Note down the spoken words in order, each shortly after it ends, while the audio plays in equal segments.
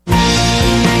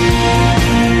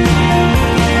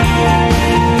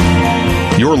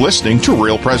listening to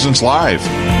Real Presence Live.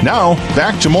 Now,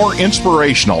 back to more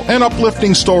inspirational and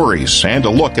uplifting stories and a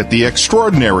look at the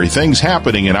extraordinary things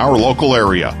happening in our local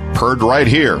area. Heard right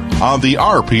here on the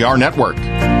RPR Network.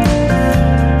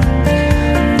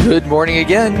 Good morning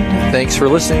again. Thanks for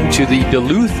listening to the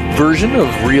Duluth version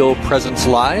of Real Presence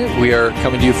Live. We are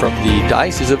coming to you from the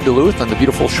Diocese of Duluth on the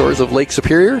beautiful shores of Lake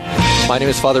Superior. My name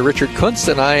is Father Richard Kuntz,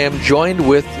 and I am joined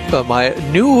with my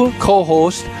new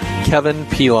co-host, Kevin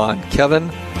Pilon.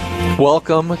 Kevin,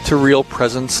 welcome to Real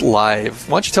Presence Live.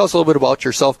 Why don't you tell us a little bit about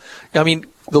yourself? I mean,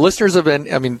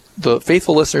 the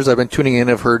faithful listeners have been tuning in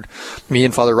have heard me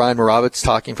and Father Ryan Moravitz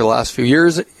talking for the last few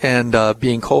years and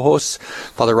being co-hosts.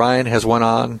 Father Ryan has went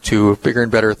on to bigger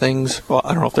and better things. Well,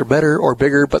 I don't know if they're better or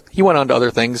bigger, but he went on to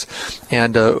other things.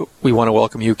 And we want to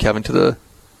welcome you, Kevin, to the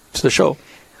show.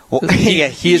 Well,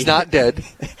 he is not dead.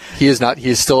 He is not. He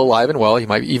is still alive and well. He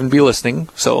might even be listening.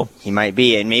 So he might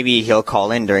be, and maybe he'll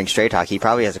call in during Straight Talk. He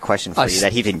probably has a question for you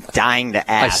that he's been dying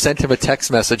to ask. I sent him a text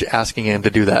message asking him to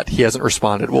do that. He hasn't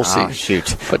responded. We'll see. Oh,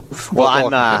 shoot. But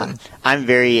I'm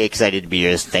very excited to be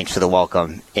here. Thanks for the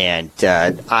welcome. And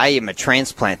I am a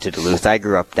transplant to Duluth. I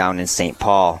grew up down in St.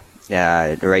 Paul,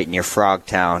 right near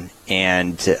Frogtown,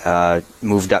 and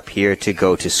moved up here to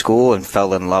go to school and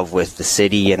fell in love with the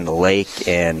city and the lake.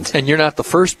 And you're not the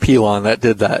first Pilon that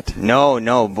did that.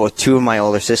 No. Both two of my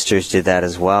older sisters did that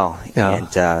as well. Yeah.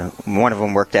 And one of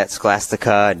them worked at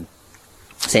Scholastica and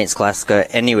St. Scholastica.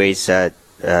 Anyways,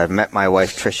 met my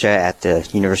wife Tricia at the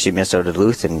University of Minnesota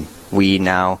Duluth, and we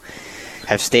now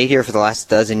have stayed here for the last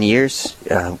dozen years.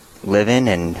 Living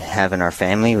and having our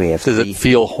family. Does it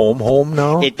feel home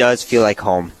now? It does feel like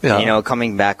home. Yeah. You know,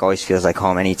 coming back always feels like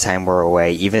home anytime we're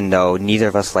away, even though neither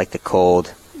of us like the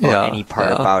cold or any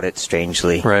part about it,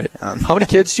 strangely. Right. How many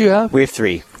kids do you have? We have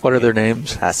 3. What are their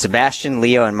names? Sebastian,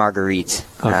 Leo, and Marguerite.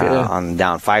 Okay. On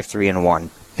down 5, 3, and 1.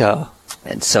 Yeah.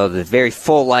 And so the very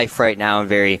full life right now, and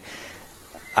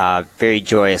very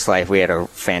joyous life. We had a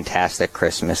fantastic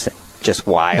Christmas. Just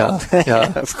wild.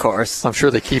 Yeah. Of course. I'm sure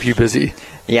they keep you busy.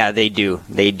 Yeah, they do.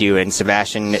 And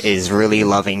Sebastian is really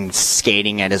loving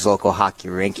skating at his local hockey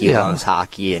rink. He loves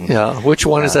hockey. And which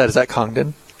one is that? Is that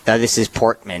Congdon? This is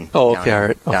Portman. Oh, okay, all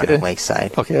right. Down at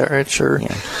Lakeside. Okay, all right, sure.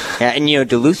 Yeah, and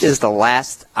Duluth is the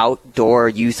last outdoor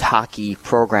youth hockey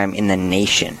program in the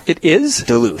nation. It is?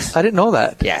 Duluth. I didn't know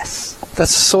that. Yes.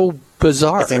 That's so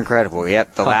bizarre. It's incredible.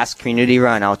 Yep, the last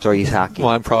community-run outdoor youth hockey. Well,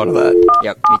 I'm proud of that.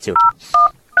 Yep, me too.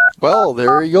 Well,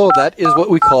 there you go. That is what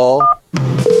we call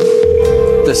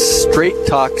the Straight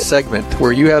Talk segment,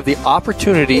 where you have the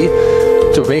opportunity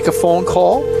to make a phone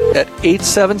call at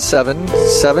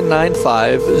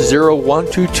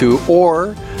 877-795-0122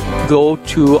 or go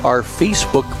to our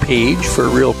Facebook page for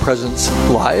Real Presence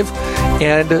Live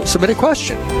and submit a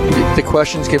question. The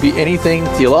questions can be anything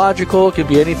theological, can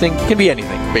be anything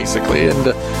basically.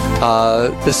 And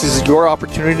this is your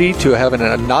opportunity to have an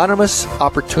anonymous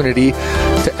opportunity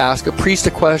to ask a priest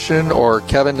a question, or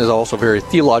Kevin is also very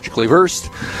theologically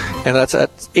versed, and that's at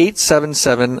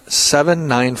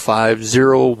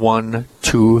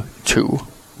 877-795-0122.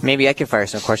 Maybe I can fire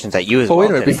some questions at you as well. Wait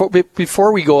a minute.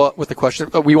 Before we go with the question,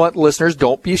 we want listeners,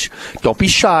 don't be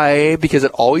shy, because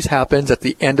it always happens at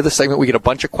the end of the segment. We get a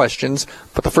bunch of questions,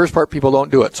 but the first part, people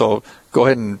don't do it. So go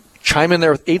ahead and chime in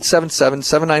there with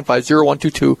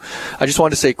 877-795-0122. I just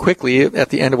wanted to say quickly at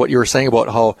the end of what you were saying about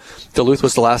how Duluth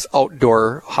was the last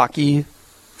outdoor hockey.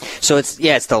 So it's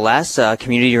the last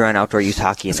community-run outdoor youth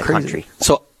hockey in the country.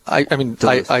 So I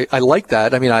like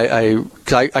that. I mean, I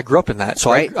grew up in that. So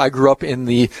right. I grew up in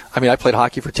I played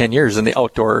hockey for 10 years in the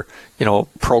outdoor,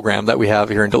 program that we have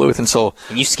here in Duluth. And so.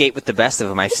 And you skate with the best of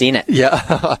them. I've seen it.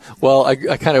 Yeah. Well,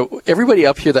 I kind of, everybody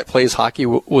up here that plays hockey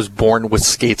was born with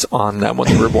skates on them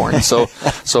when they were born. So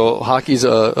hockey's,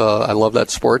 I love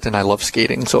that sport and I love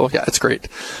skating. So yeah, it's great.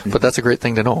 But that's a great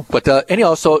thing to know. But,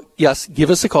 anyhow, so yes, give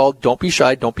us a call. Don't be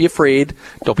shy. Don't be afraid.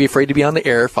 Don't be afraid to be on the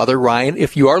air. Father Ryan,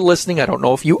 if you are listening, I don't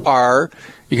know if you are,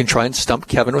 you can try and stump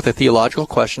Kevin with a theological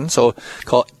question. So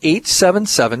call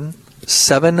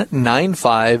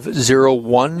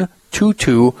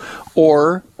 877-795-0122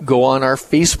 or go on our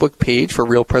Facebook page for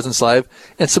Real Presence Live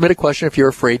and submit a question if you're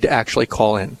afraid to actually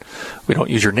call in. We don't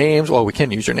use your names. Well, we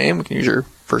can use your name. We can use your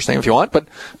first name if you want, but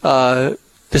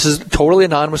this is a totally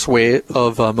anonymous way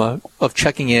of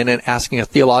checking in and asking a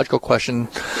theological question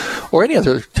or any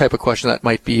other type of question that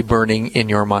might be burning in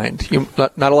your mind.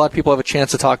 Not a lot of people have a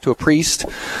chance to talk to a priest,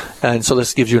 and so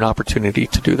this gives you an opportunity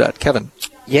to do that. Kevin.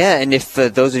 Yeah, and if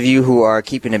those of you who are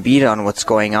keeping a beat on what's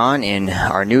going on in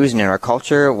our news and in our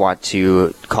culture want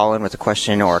to call in with a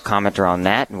question or a comment around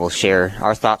that, and we'll share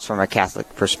our thoughts from a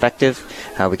Catholic perspective,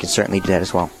 we can certainly do that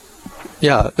as well.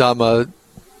 Yeah,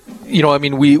 I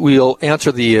mean, we'll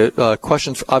answer the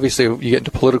questions. Obviously, if you get into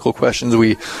political questions,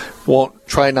 we won't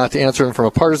try not to answer them from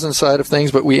a partisan side of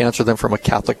things, but we answer them from a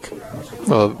Catholic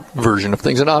version of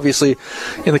things. And obviously,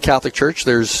 in the Catholic Church,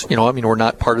 there's, we're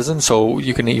not partisan, so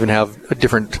you can even have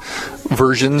different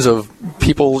versions of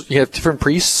people. You have different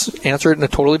priests answer it in a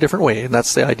totally different way, and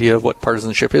that's the idea of what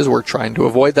partisanship is. We're trying to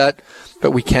avoid that,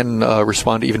 but we can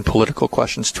respond to even political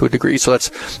questions to a degree. So that's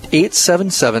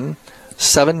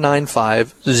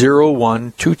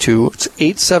 877-795-0122. It's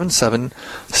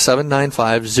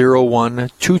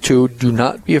 877-795-0122. Do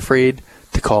not be afraid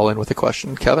to call in with a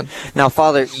question. Kevin? Now,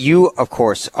 Father, you, of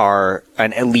course, are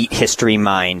an elite history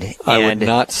mind. I would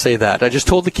not say that. I just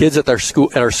told the kids at our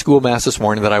school mass this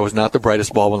morning that I was not the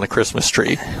brightest bulb on the Christmas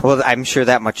tree. Well, I'm sure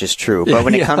that much is true. But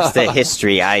when it comes to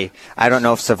history, I don't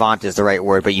know if savant is the right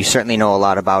word, but you certainly know a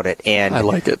lot about it. And I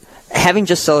like it. Having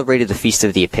just celebrated the Feast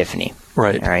of the Epiphany.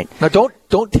 Right. All right. Now,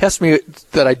 don't test me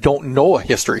that I don't know a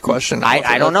history question.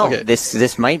 I don't know. Okay.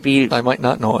 This might be... I might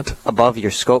not know it. ...above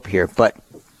your scope here, but...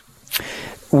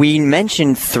 We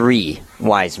mentioned 3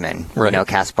 wise men, right.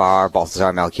 Caspar,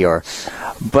 Balthazar, Melchior.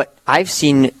 But I've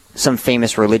seen some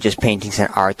famous religious paintings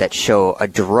and art that show a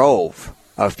drove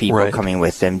of people coming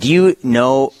with them. Do you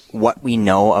know what we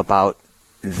know about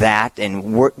that?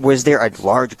 And was there a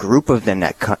large group of them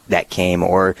that came?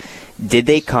 Or did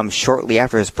they come shortly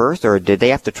after his birth? Or did they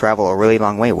have to travel a really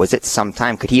long way? Was it some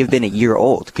time? Could he have been a year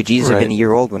old? Could Jesus have been a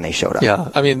year old when they showed up? Yeah,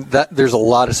 I mean, there's a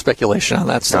lot of speculation on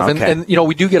that stuff. Okay. And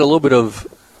we do get a little bit of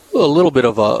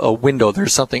a window.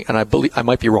 There's something, and I believe I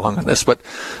might be wrong on this, but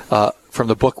from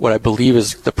the book, what I believe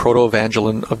is the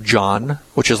Proto-Evangelion of John,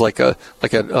 which is like an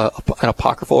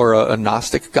apocryphal or a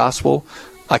Gnostic gospel.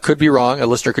 I could be wrong. A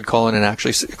listener could call in and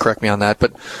actually correct me on that.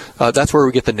 But that's where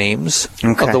we get the names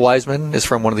of the wise men, is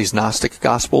from one of these Gnostic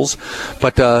gospels.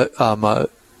 But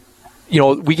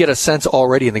we get a sense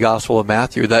already in the Gospel of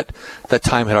Matthew that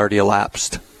time had already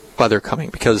elapsed by their coming,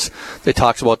 because it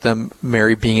talks about them,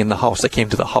 Mary being in the house. They came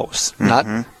to the house, not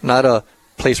a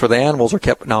place where the animals are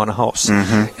kept, but now in a house.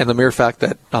 And the mere fact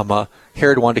that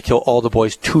Herod wanted to kill all the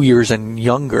boys 2 years and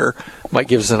younger might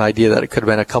give us an idea that it could have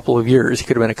been a couple of years. He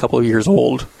could have been a couple of years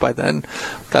old by then.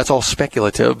 That's all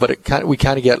speculative, but we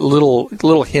kind of get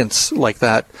little hints like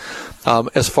that.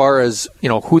 As far as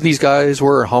who these guys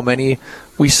were or how many,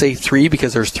 we say 3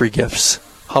 because there's 3 gifts.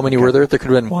 How many were there? There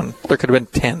could have been 1. There could have been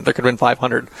 10. There could have been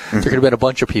 500. There could have been a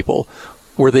bunch of people.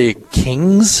 Were they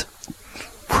kings?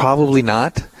 Probably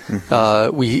not.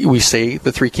 We say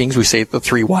the 3 kings. We say the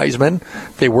 3 wise men.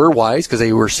 They were wise because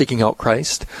they were seeking out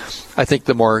Christ. I think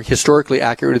the more historically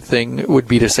accurate thing would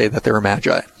be to say that they were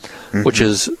magi, which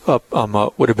is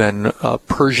would have been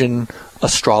Persian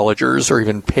astrologers or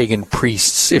even pagan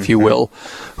priests, if you will,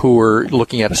 who were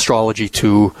looking at astrology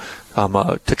to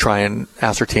try and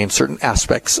ascertain certain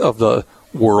aspects of the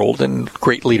world and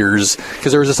great leaders,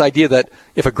 because there was this idea that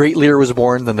if a great leader was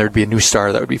born, then there'd be a new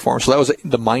star that would be formed. So that was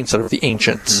the mindset of the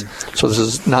ancients. So this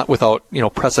is not without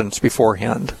precedence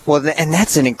beforehand. Well, and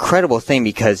that's an incredible thing,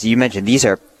 because you mentioned these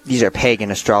are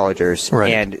pagan astrologers,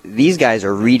 and these guys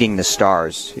are reading the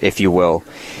stars, if you will,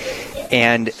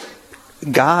 and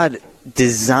God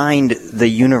designed the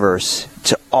universe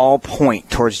to all point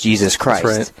towards Jesus Christ.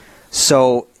 That's right.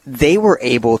 So they were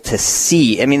able to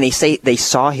see. I mean, they say they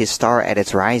saw his star at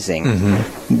its rising.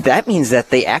 That means that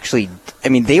they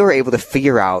were able to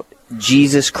figure out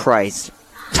Jesus Christ's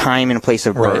time and place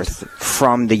of birth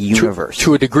from the universe.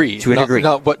 To a degree.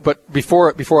 No, but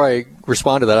before I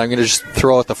respond to that, I'm going to just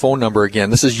throw out the phone number again.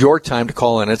 This is your time to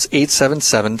call in. It's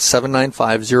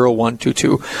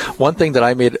 877-795-0122. One thing that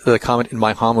I made the comment in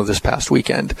my homily this past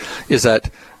weekend is that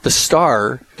the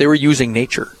star, they were using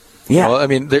nature. Yeah.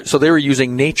 So they were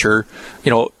using nature.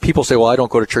 People say, well, I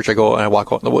don't go to church. I go and I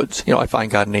walk out in the woods. I find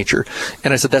God in nature.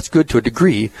 And I said, that's good to a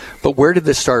degree. But where did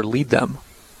this star lead them?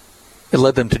 It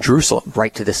led them to Jerusalem.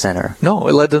 Right to the center. No,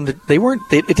 it led them to,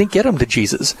 it didn't get them to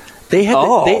Jesus.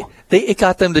 It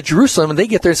got them to Jerusalem, and they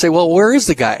get there and say, well, where is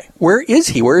the guy? Where is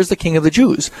he? Where is the King of the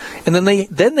Jews? And then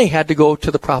they had to go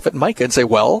to the prophet Micah and say,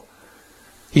 well,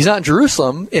 he's not in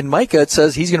Jerusalem. In Micah, it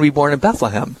says he's going to be born in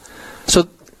Bethlehem.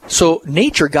 So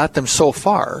nature got them so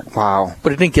far. Wow.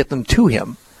 But it didn't get them to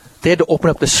him. They had to open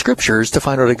up the scriptures to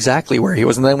find out exactly where he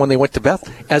was. And then when they went to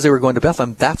as they were going to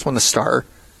Bethlehem, that's when the star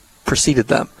preceded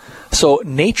them. So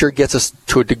nature gets us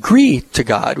to a degree to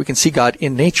God. We can see God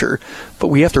in nature, but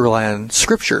we have to rely on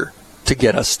scripture to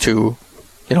get us to,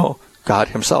 God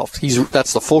himself.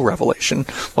 That's the full revelation.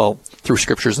 Well, through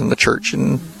scriptures in the church.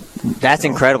 And that's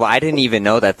incredible. I didn't even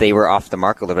know that they were off the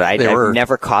mark a little bit. I've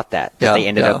never caught that they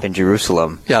ended up in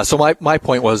Jerusalem. Yeah, so my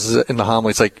point was in the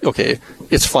homily, it's like, okay,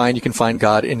 it's fine. You can find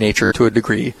God in nature to a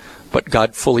degree, but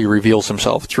God fully reveals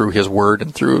himself through his word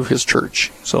and through his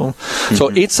church. So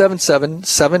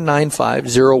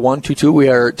 877-795-0122. We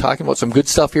are talking about some good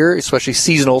stuff here, especially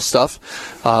seasonal stuff.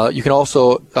 You can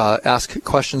also ask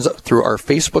questions through our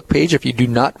Facebook page if you do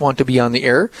not want to be on the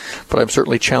air, but I'm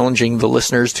certainly challenging the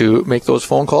listeners to make those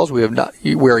phone calls. We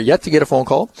are yet to get a phone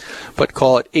call, but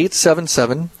call at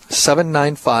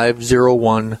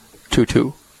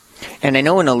 877-795-0122. And I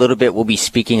know in a little bit we'll be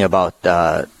speaking about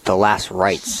the last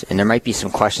rites, and there might be some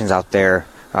questions out there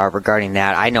regarding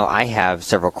that. I know I have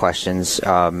several questions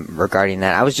regarding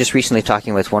that. I was just recently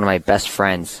talking with one of my best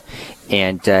friends,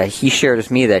 and he shared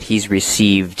with me that he's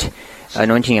received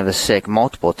anointing of the sick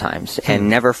multiple times, and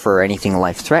never for anything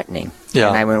life-threatening. Yeah.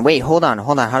 And I went, wait, hold on,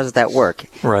 how does that work?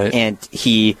 Right. And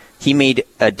he made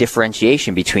a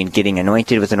differentiation between getting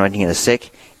anointed with anointing of the sick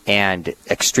and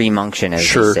extreme unction,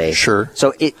 as they say. Sure.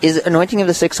 So is anointing of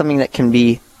the sick something that can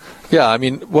be... Yeah, I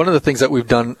mean, one of the things that we've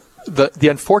done, the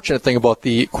unfortunate thing about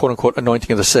the quote-unquote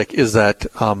anointing of the sick is that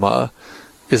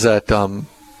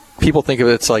people think of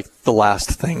it, it's like the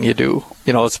last thing you do.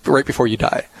 It's right before you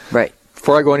die. Right.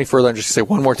 Before I go any further, I'm just going to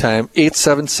say one more time,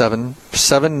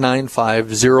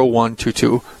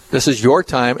 877-795-0122. This is your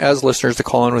time as listeners to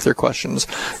call in with your questions,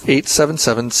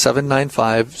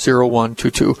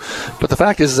 877-795-0122. But the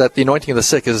fact is that the anointing of the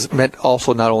sick is meant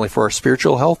also not only for our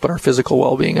spiritual health, but our physical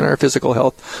well-being and our physical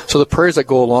health. So the prayers that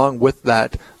go along with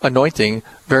that anointing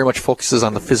very much focuses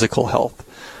on the physical health.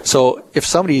 So if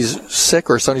somebody's sick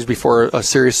or somebody's before a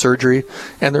serious surgery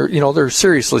and they're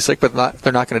seriously sick, but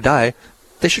they're not going to die,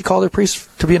 they should call their priest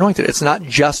to be anointed. It's not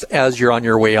just as you're on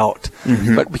your way out,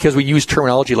 but because we use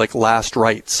terminology like last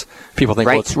rites, people think,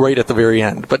 well, it's right at the very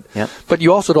end. But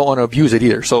you also don't want to abuse it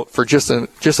either. So for just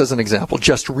as an example,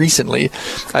 just recently,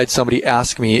 I had somebody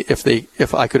ask me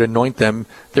if I could anoint them.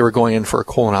 They were going in for a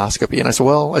colonoscopy, and I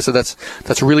said,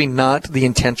 that's really not the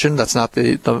intention. That's not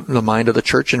the mind of the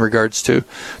church in regards to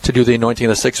do the anointing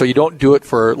of the sick. So you don't do it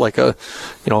for like a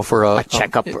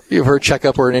checkup, for a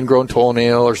checkup or an ingrown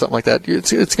toenail or something like that.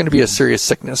 It's going to be a serious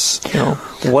sickness. How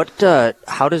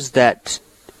does that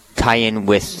tie in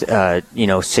with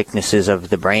sicknesses of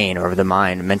the brain or of the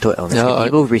mind, mental illness? Can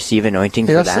people receive anointing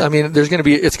for that? I mean, it's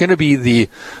going to be the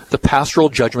pastoral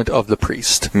judgment of the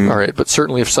priest. All right, but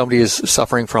certainly if somebody is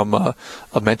suffering from a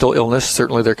mental illness,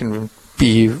 certainly there can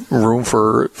be room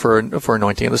for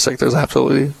anointing of the sick. There's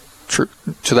absolutely true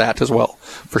to that as well,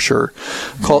 for sure.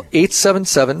 Call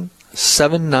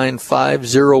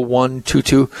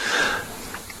 877-795-0122.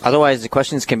 Otherwise, the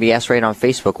questions can be asked right on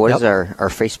Facebook. What is our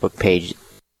Facebook page?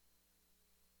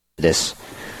 It's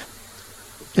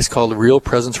called Real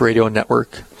Presence Radio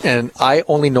Network, and I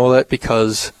only know that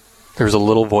because there's a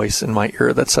little voice in my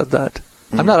ear that said that.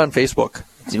 I'm not on Facebook.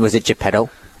 Was it Geppetto?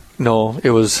 No,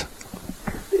 it was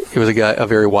a guy, a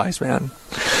very wise man.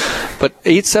 But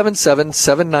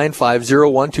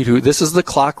 877-795-0122. This is the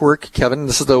clockwork, Kevin.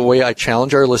 This is the way I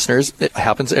challenge our listeners. It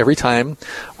happens every time.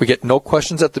 We get no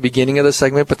questions at the beginning of the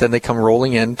segment, but then they come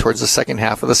rolling in towards the second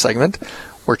half of the segment.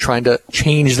 We're trying to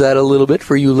change that a little bit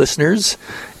for you listeners.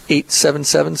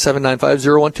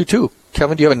 877-795-0122.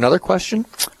 Kevin, do you have another question?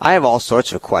 I have all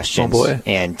sorts of questions. Oh, boy.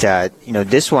 And,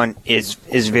 this one is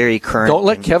very current. Don't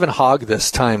let Kevin hog this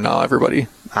time now, everybody.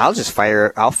 I'll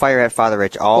fire at Father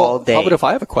Rich all day. How about if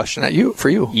I have a question for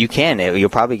you? You can. You'll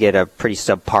probably get a pretty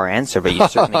subpar answer, but you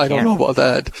certainly can. I don't know about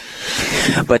that.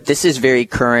 But this is very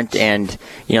current, and,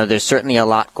 there's certainly a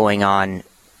lot going on,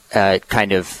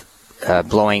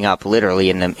 blowing up literally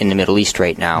in the Middle East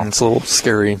right now. It's a little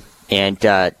scary. And,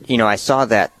 I saw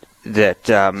that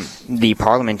the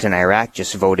parliament in Iraq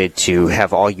just voted to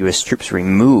have all U.S. troops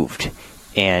removed,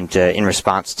 and in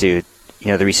response to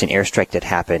the recent airstrike that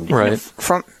happened. Right.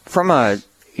 From a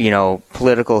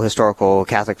political, historical,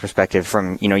 Catholic perspective,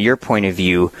 from your point of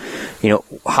view,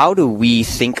 how do we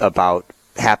think about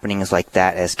happenings like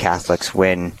that as Catholics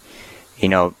when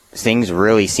things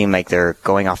really seem like they're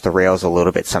going off the rails a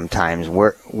little bit sometimes?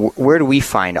 Where do we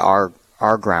find our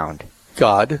ground?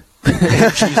 God.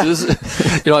 Jesus.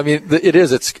 It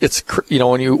is. It's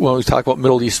when we talk about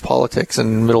Middle East politics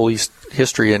and Middle East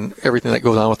history and everything that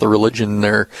goes on with the religion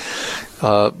there,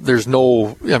 there's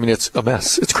no. It's a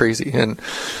mess. It's crazy. And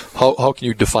how can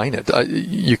you define it?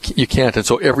 You can't. And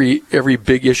so every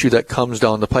big issue that comes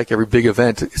down the pike, every big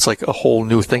event, it's like a whole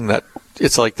new thing that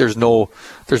it's like there's no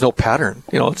pattern.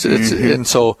 And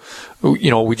so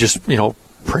we just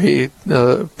pray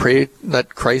that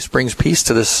Christ brings peace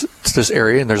to this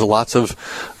area, and there's a lot of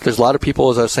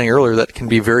people, as I was saying earlier, that can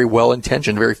be very well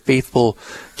intentioned, very faithful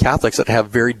Catholics that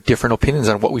have very different opinions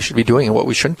on what we should be doing and what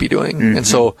we shouldn't be doing. And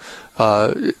so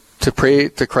to pray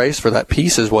to Christ for that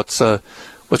peace is what's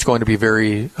what's going to be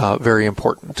very, very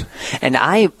important. And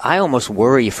I almost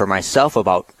worry for myself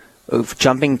about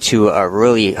jumping to a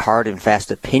really hard and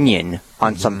fast opinion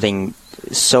on something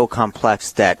so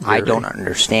complex that I don't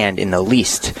understand in the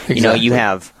least. Exactly. You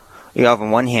have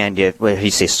on one hand, what do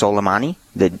you say, Soleimani,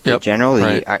 the general,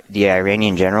 the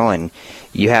Iranian general, and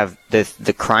you have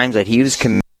the crimes that he was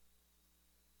committing.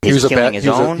 He was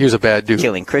a bad dude.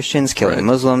 Killing Christians, killing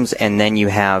Muslims, and then you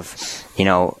have,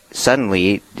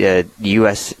 suddenly the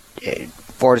U.S.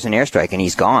 orders an airstrike and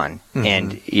he's gone.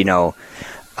 And,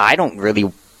 I don't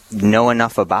really know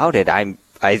enough about it. I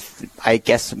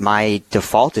guess my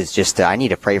default is just I need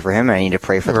to pray for him. I need to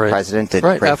pray for the president and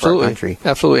pray for our country.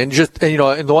 Absolutely. And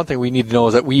the one thing we need to know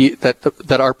is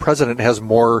that our president has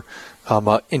more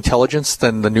intelligence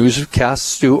than the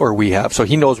newscasts do, or we have. So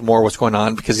he knows more what's going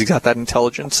on because he's got that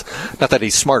intelligence. Not that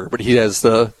he's smarter, but he has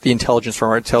the intelligence from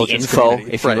our intelligence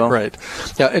community. If you will. Right.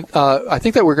 Yeah. And, I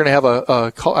think that we're going to have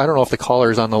a call. I don't know if the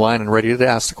caller is on the line and ready to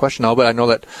ask the question now, but I know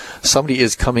that somebody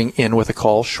is coming in with a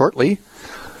call shortly.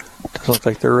 Doesn't look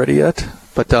like they're ready yet.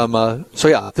 But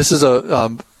this is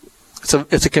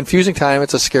it's a confusing time.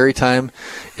 It's a scary time.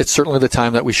 It's certainly the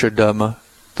time that we should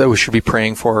be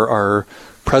praying for our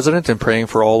president and praying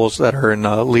for all those that are in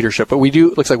leadership. But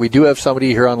looks like we do have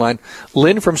somebody here online.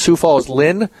 Lynn from Sioux Falls.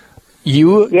 Lynn,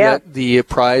 you get the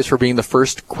prize for being the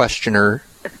first questioner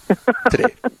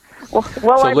today. Well,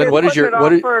 so Lynn,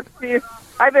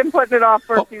 I've been putting it off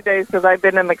for a few days because I've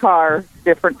been in the car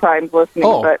different times listening.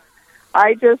 But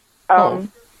I just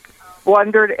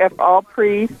wondered if all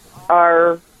priests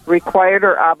are required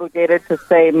or obligated to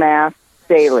say Mass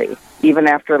daily, even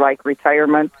after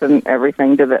retirement and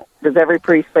everything. Does every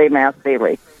priest say Mass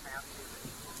daily?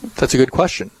 That's a good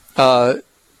question. I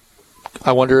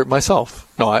wonder myself.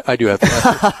 No, I do have to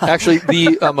answer. Actually,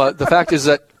 the fact is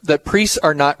that priests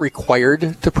are not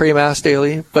required to pray Mass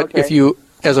daily, but if you,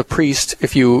 as a priest,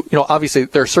 obviously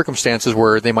there are circumstances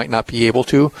where they might not be able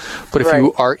to, but if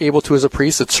you are able to as a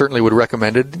priest, it certainly would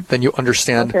recommend it. Then you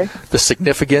understand the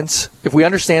significance. If we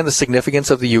understand the significance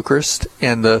of the Eucharist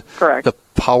and the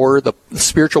power, the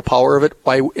spiritual power of it,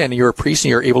 and you're a priest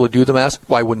and you're able to do the Mass,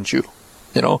 why wouldn't you?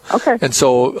 And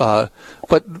so,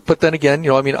 but then again,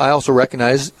 I also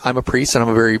recognize I'm a priest and I'm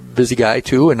a very busy guy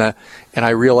too, and I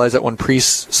realize that when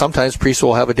sometimes priests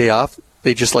will have a day off.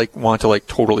 They just want to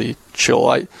totally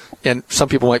chill. And some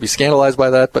people might be scandalized by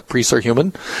that, but priests are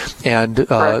human. And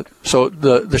so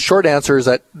the short answer is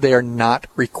that they are not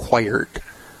required.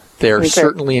 They are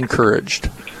certainly encouraged.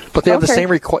 But they have the same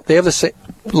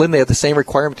Lynn, they have the same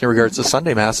requirement in regards to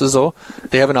Sunday Masses, though.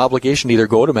 They have an obligation to either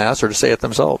go to Mass or to say it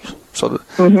themselves. So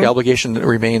the obligation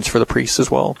remains for the priests as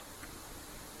well.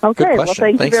 Okay, Good question. Well,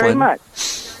 thank Thanks, you very Lynn. much.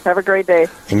 Have a great day.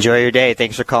 Enjoy your day.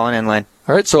 Thanks for calling in, Lynn.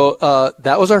 All right, so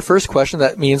that was our first question.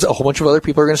 That means a whole bunch of other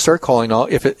people are going to start calling now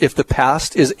if the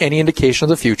past is any indication of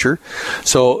the future.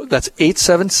 So that's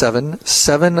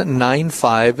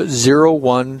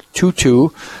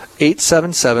 877-795-0122,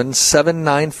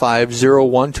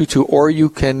 877-795-0122, or you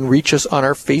can reach us on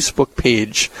our Facebook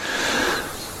page.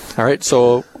 All right,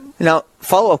 so... Now,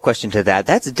 follow-up question to that.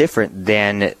 That's different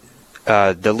than...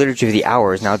 the Liturgy of the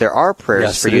Hours. Now, there are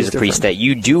prayers for you as a priest that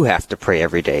you do have to pray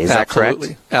every day. Is that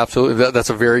correct? Absolutely.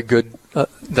 That's a very good.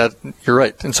 That you're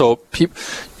right. And so,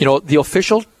 the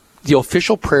official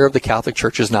prayer of the Catholic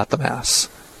Church is not the Mass;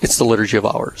 it's the Liturgy of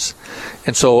Hours.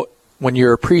 And so, when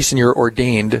you're a priest and you're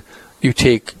ordained, you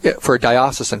take, for a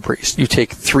diocesan priest, you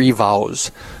take 3 vows: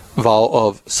 a vow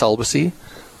of celibacy,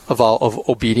 a vow of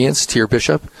obedience to your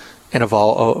bishop, and a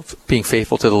vow of being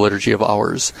faithful to the Liturgy of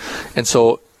Hours. And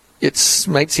so. It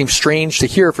might seem strange to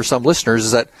hear for some listeners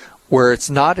is that where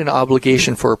it's not an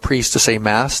obligation for a priest to say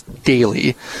Mass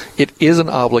daily, it is an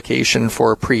obligation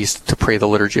for a priest to pray the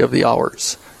Liturgy of the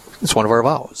Hours. It's one of our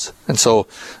vows. And so,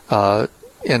 it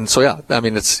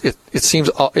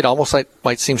almost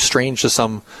might seem strange to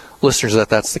some listeners that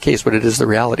that's the case, but it is the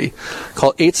reality.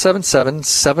 Call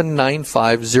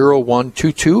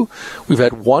 877-795-0122. We've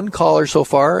had one caller so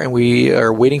far, and we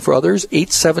are waiting for others.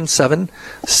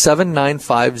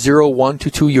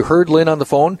 877-795-0122. You heard Lynn on the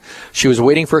phone. She was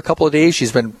waiting for a couple of days.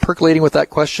 She's been percolating with that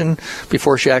question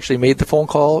before she actually made the phone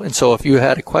call. And so if you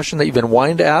had a question that you've been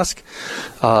wanting to ask,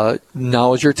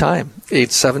 now is your time.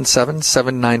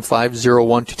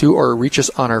 877-795-0122, or reach us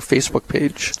on our Facebook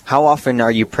page. How often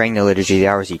are you praying the Liturgy of the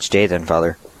Hours each day then,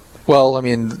 Father? Well,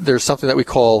 there's something that we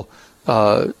call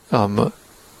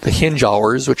hinge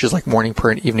hours, which is like morning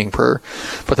prayer and evening prayer.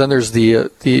 But then there's the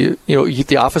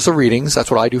office of readings. That's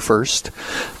what I do first,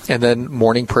 and then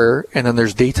morning prayer, and then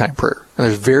there's daytime prayer. And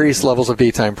there's various levels of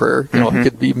daytime prayer. It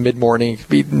could be mid-morning, it could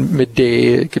be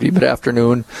midday, it could be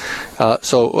mid-afternoon.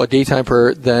 So a daytime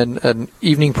prayer, then an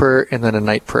evening prayer, and then a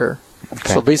night prayer.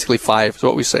 Okay. So basically 5 is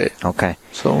what we say. Okay.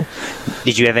 So,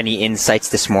 did you have any insights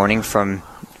this morning from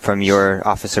your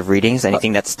office of readings?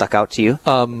 Anything that stuck out to you?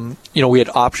 We had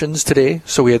options today.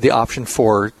 So we had the option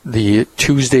for the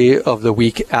Tuesday of the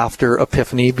week after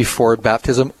Epiphany before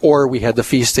baptism, or we had the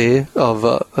feast day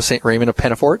of St. Raymond of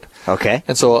Pennafort. Okay.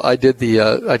 And so I did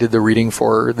the reading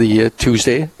for the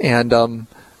Tuesday, and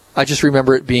I just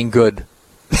remember it being good.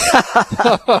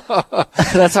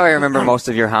 That's how I remember most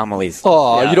of your homilies.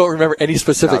 Oh, yeah. You don't remember any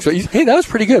specifics. No. But hey, that was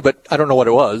pretty good, but I don't know what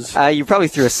it was. You probably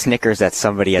threw a Snickers at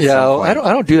somebody at some point.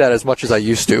 I don't do that as much as I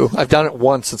used to. I've done it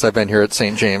once since I've been here at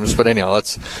St. James, but anyhow,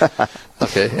 that's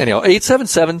okay. Anyhow,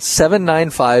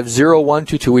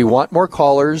 877-795-0122. We want more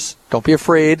callers. Don't be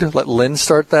afraid. Let Lynn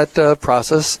start that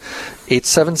process.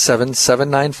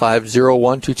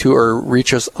 877-795-0122, or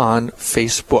reach us on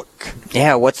Facebook.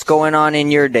 Yeah, what's going on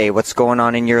in your day? What's going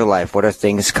on in your life? What are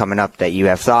things coming up that you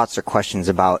have thoughts or questions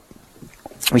about?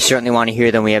 We certainly want to hear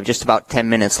them. We have just about 10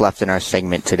 minutes left in our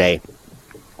segment today.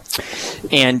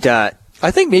 And I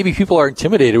think maybe people are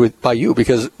intimidated by you,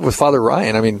 because with Father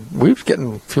Ryan, I mean, we're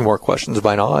getting a few more questions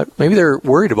by now. Maybe they're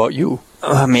worried about you.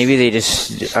 Maybe they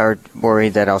just are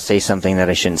worried that I'll say something that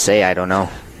I shouldn't say. I don't know.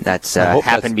 That's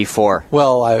happened before.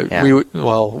 Well,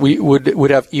 we would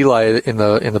have Eli in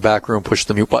the back room push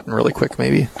the mute button really quick,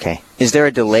 maybe. Okay. Is there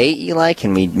a delay, Eli?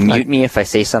 Can we mute me if I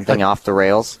say something off the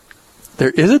rails? There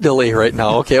is a delay right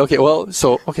now. Okay. Well,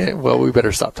 we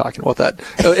better stop talking about that.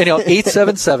 Anyhow,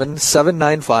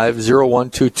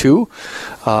 877-795-0122.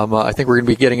 I think we're going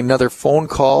to be getting another phone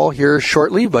call here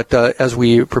shortly, but as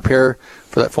we prepare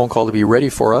for that phone call to be ready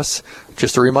for us,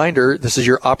 just a reminder, this is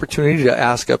your opportunity to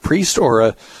ask a priest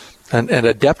or an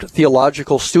adept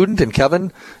theological student, and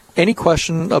Kevin, any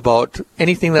question about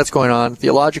anything that's going on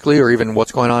theologically, or even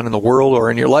what's going on in the world or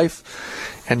in your life.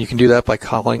 And you can do that by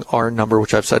calling our number,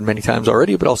 which I've said many times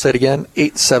already, but I'll say it again,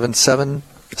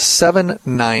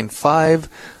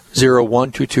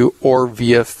 877-795-0122, or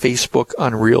via Facebook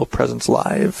on Real Presence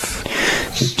Live.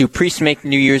 Do priests make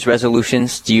New Year's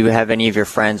resolutions? Do you have any of your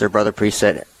friends or brother priests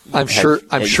that I'm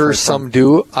sure some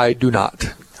do. I do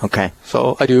not. Okay.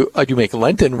 So I do make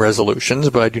Lenten resolutions,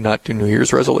 but I do not do New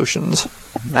Year's resolutions.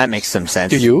 That makes some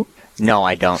sense. Do you? No,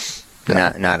 I don't.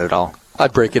 No. Not at all.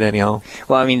 I'd break it anyhow.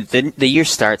 Well, I mean, the year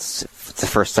starts the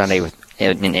first Sunday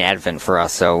in Advent for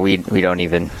us, so we don't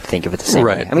even think of it the same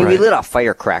way. I mean, we lit off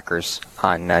firecrackers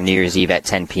on New Year's Eve at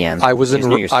 10 p.m. I was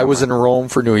in Rome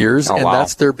for New Year's, and wow.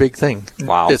 That's their big thing.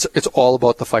 Wow. It's all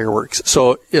about the fireworks.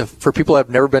 So if for people who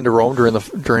have never been to Rome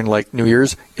during like New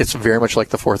Year's, it's very much like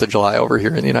the 4th of July over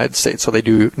here in the United States. So they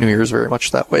do New Year's very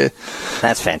much that way.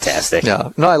 That's fantastic.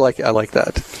 Yeah. No, I like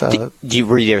that.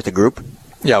 Were you there with the group?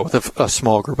 Yeah, with a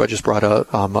small group. I just brought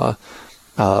a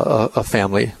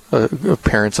family,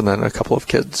 parents, and then a couple of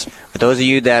kids. For those of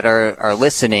you that are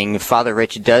listening, Father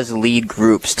Rich does lead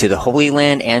groups to the Holy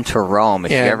Land and to Rome.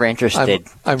 If you're ever interested,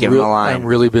 give him a line. I'm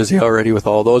really busy already with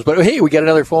all those. But hey, we got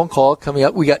another phone call coming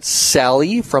up. We got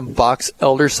Sally from Box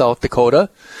Elder, South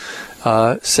Dakota.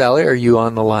 Sally, are you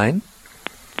on the line?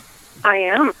 I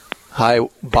am. Hi,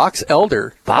 Box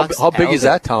Elder. How big is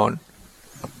that town?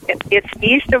 It's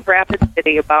east of Rapid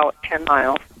City, about 10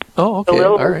 miles. Oh, okay. A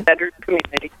little all right. better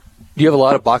community. Do you have a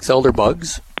lot of box elder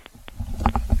bugs?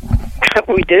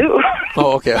 We do.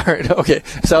 Oh, okay. All right. Okay.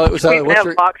 So we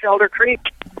have Box Elder Creek.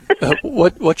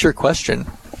 What's your question?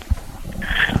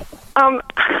 I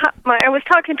was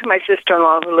talking to my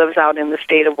sister-in-law who lives out in the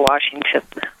state of Washington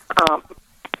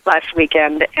last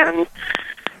weekend, and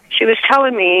she was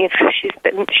telling me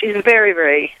she's very,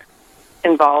 very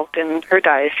involved in her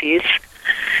diocese,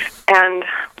 and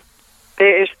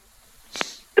the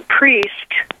priest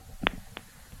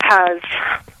has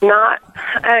not,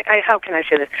 how can I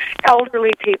say this,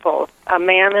 elderly people, a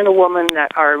man and a woman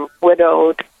that are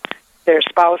widowed, their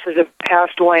spouses have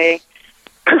passed away,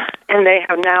 and they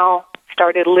have now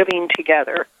started living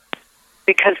together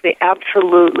because they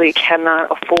absolutely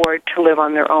cannot afford to live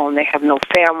on their own. They have no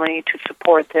family to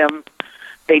support them.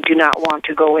 They do not want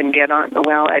to go and get on,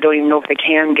 well, I don't even know if they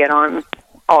can get on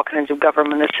all kinds of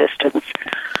government assistance.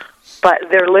 But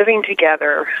they're living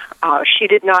together. She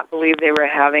did not believe they were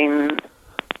having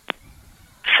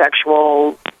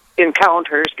sexual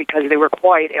encounters because they were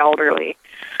quite elderly.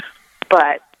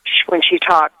 But when she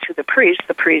talked to the priest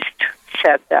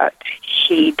said that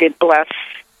he did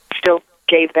still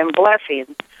gave them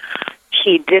blessings.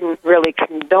 he didn't really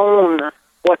condone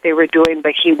what they were doing,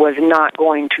 but he was not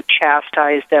going to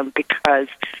chastise them because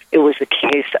it was a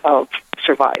case of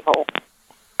survival,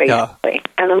 basically. Yeah.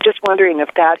 And I'm just wondering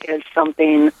if that is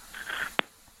something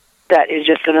that is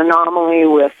just an anomaly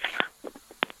with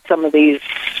some of these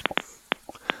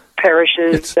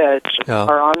parishes that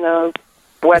are on the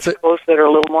West Coast that are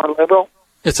a little more liberal.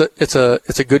 It's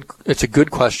a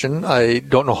good question. I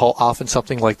don't know how often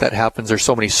something like that happens. There's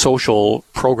so many social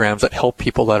programs that help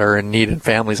people that are in need, and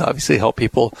families obviously help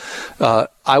people.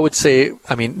 I would say,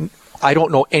 I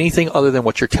don't know anything other than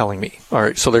what you're telling me. All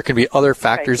right, so there can be other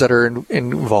factors that are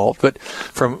involved, but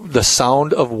from the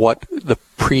sound of what the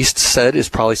priest said is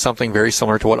probably something very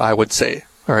similar to what I would say.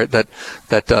 All right,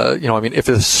 if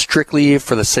it's strictly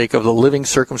for the sake of the living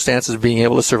circumstances being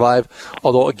able to survive,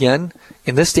 although again,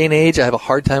 in this day and age, I have a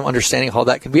hard time understanding how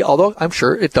that can be, although I'm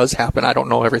sure it does happen. I don't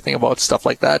know everything about stuff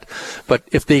like that. But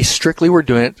if they strictly were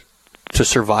doing it to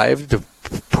survive, to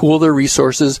pool their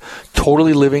resources,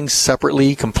 totally living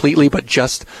separately, completely, but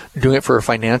just doing it for a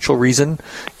financial reason,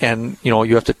 and,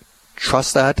 you have to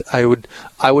trust that, I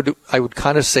would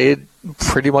kind of say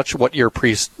pretty much what the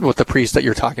priest that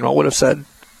you're talking about would have said.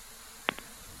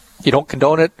 You don't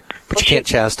condone it, but you can't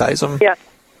chastise them. Yeah.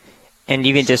 And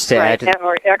even just to add,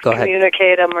 or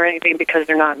excommunicate them or anything because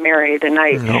they're not married. And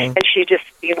she just,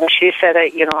 she said,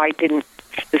 I didn't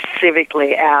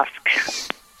specifically ask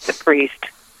the priest,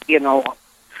 are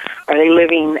they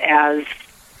living as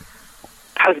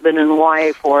husband and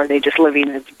wife, or are they just living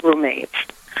as roommates?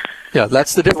 Yeah,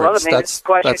 that's the difference. Well,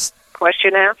 that's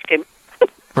question asked him.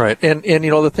 Right, and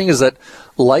the thing is that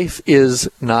life is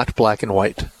not black and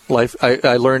white. Life,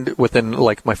 I learned within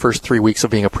my first 3 weeks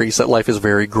of being a priest that life is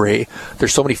very gray.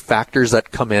 There's so many factors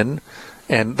that come in,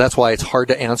 and that's why it's hard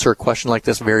to answer a question like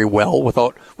this very well with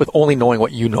only knowing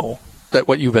what you know,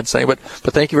 what you've been saying. But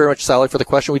thank you very much, Sally, for the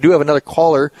question. We do have another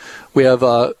caller. We have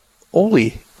Oli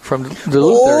from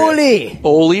Duluth area.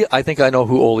 Oli, I think I know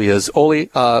who Oli is. Oli,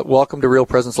 welcome to Real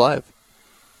Presence Live.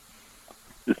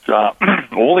 It's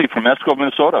Oli from Esco,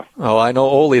 Minnesota. Oh, I know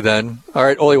Oli then. All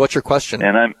right, Oli, what's your question?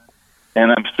 And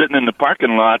I'm sitting in the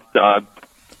parking lot. I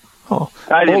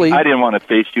didn't want to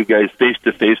face you guys face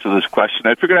to face with this question.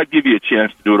 I figured I'd give you a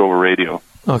chance to do it over radio.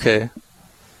 Okay.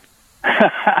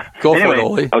 Go for it,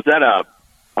 Oli. I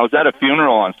was at a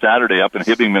funeral on Saturday up in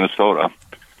Hibbing, Minnesota,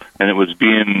 and it was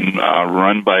being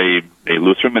run by a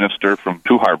Lutheran minister from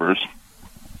Two Harbors,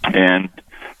 and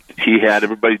he had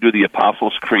everybody do the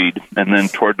Apostles' Creed, and then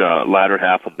toward the latter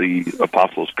half of the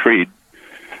Apostles' Creed,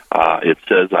 it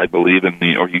says,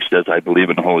 he says, I believe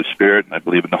in the Holy Spirit, and I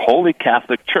believe in the Holy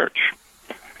Catholic Church,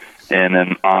 and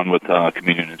then on with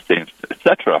communion and saints,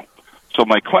 etc. So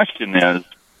my question is,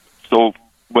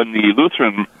 when the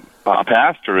Lutheran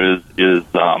pastor is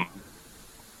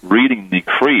reading the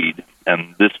creed,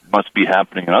 and this must be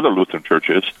happening in other Lutheran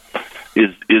churches,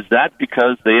 is that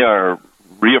because they are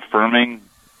reaffirming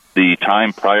the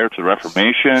time prior to the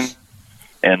Reformation,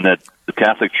 and that the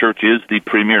Catholic Church is the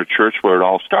premier church where it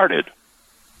all started,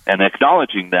 and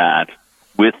acknowledging that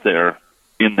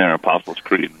in their Apostles'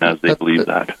 Creed, as they believe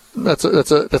that? That's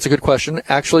a good question.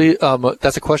 Actually,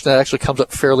 that's a question that actually comes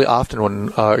up fairly often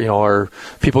when our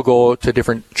people go to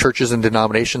different churches and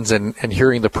denominations and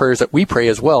hearing the prayers that we pray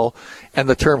as well. And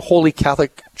the term Holy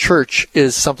Catholic Church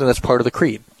is something that's part of the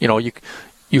creed.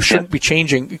 You shouldn't be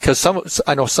changing, because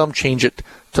I know some change it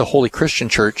to Holy Christian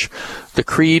Church. The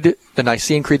creed, the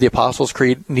Nicene Creed, the Apostles'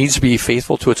 Creed, needs to be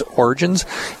faithful to its origins.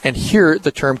 And here,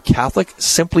 the term Catholic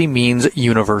simply means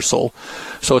universal.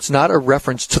 So it's not a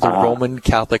reference to the Roman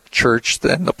Catholic Church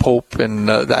and the Pope and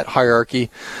that hierarchy.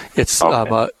 It's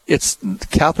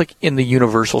Catholic in the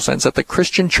universal sense, that the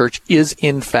Christian Church is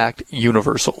in fact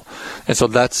universal. And so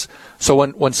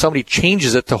when somebody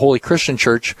changes it to Holy Christian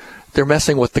Church, they're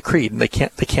messing with the creed, and they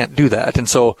can't do that. And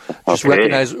so just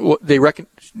recognize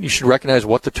you should recognize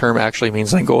what the term actually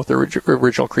means, and go with the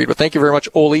original creed. But thank you very much,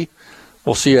 Oli.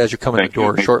 We'll see you as you come in the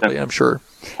door shortly, I'm sure.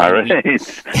 All right.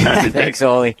 Thanks,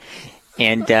 Oli.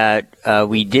 And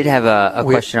we did have a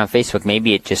question on Facebook.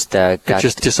 Maybe it just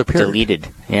disappeared, deleted.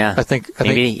 Yeah, I think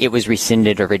maybe it was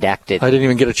rescinded or redacted. I didn't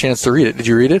even get a chance to read it. Did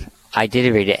you read it? I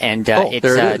did read it, and there it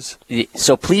is.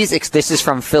 So please, this is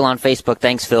from Phil on Facebook.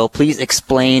 Thanks, Phil. Please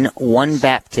explain one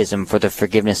baptism for the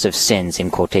forgiveness of sins,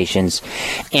 in quotations,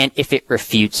 and if it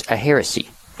refutes a heresy.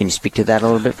 Can you speak to that a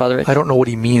little bit, Father Rich? I don't know what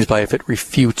he means by if it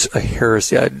refutes a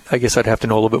heresy. I guess I'd have to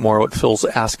know a little bit more what Phil's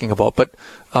asking about. But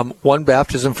one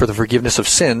baptism for the forgiveness of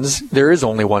sins, there is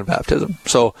only one baptism.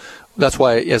 So that's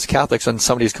why, as Catholics, when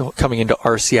somebody's coming into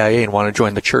RCIA and want to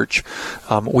join the church,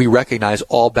 we recognize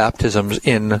all baptisms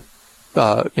in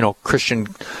Christian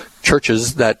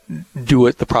churches that do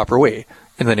it the proper way.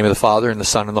 In the name of the Father, and the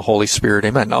Son, and the Holy Spirit.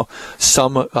 Amen. Now,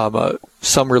 some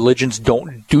religions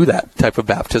don't do that type of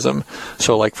baptism.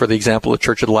 So, like for the example of the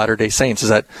Church of the Latter-day Saints, is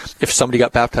that if somebody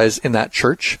got baptized in that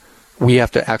church, we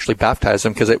have to actually baptize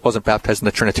them because it wasn't baptized in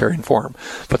the Trinitarian form.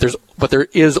 But there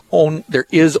is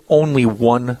only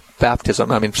one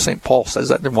baptism. I mean, St. Paul says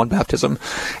that there's one baptism,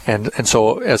 and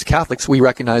so as Catholics, we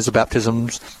recognize the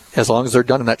baptisms as long as they're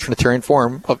done in that Trinitarian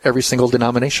form of every single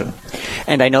denomination.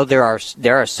 And I know there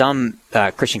are some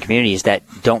Christian communities that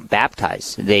don't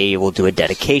baptize. They will do a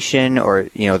dedication, or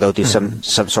they'll do some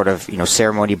sort of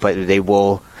ceremony, but they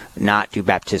will not do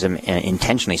baptism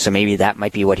intentionally. So maybe that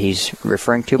might be what he's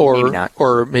referring to, but maybe not.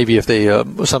 Or maybe if they,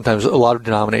 sometimes a lot of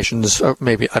denominations,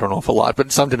 maybe, I don't know if a lot,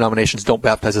 but some denominations don't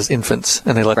baptize as infants,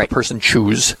 and they let the person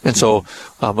choose. And so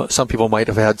some people might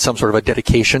have had some sort of a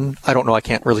dedication. I don't know, I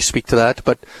can't really speak to that.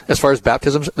 But as far as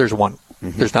baptisms, there's one.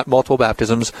 There's not multiple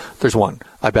baptisms. There's one.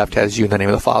 I baptize you in the name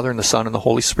of the Father, and the Son, and the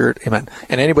Holy Spirit. Amen.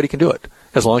 And anybody can do it,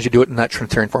 as long as you do it in that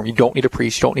Trinitarian form. You don't need a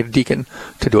priest. You don't need a deacon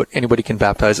to do it. Anybody can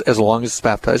baptize as long as it's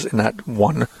baptized in that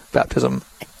one baptism.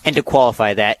 And to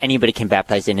qualify that, anybody can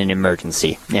baptize in an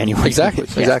emergency.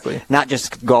 Exactly. Not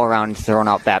just go around throwing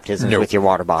out baptisms with your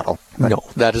water bottle. No,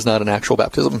 that is not an actual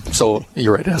baptism. So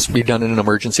you're right, it has to be done in an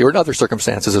emergency or in other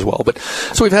circumstances as well. But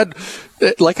so we've had,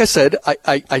 like I said,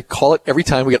 I call it every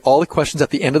time. We get all the questions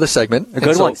at the end of the segment.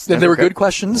 Good ones. And they were good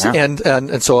questions. Yeah.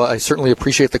 And so I certainly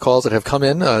appreciate the calls that have come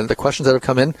in, the questions that have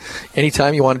come in.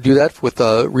 Anytime you want to do that with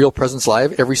Real Presence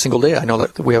Live every single day, I know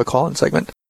that we have a call-in segment.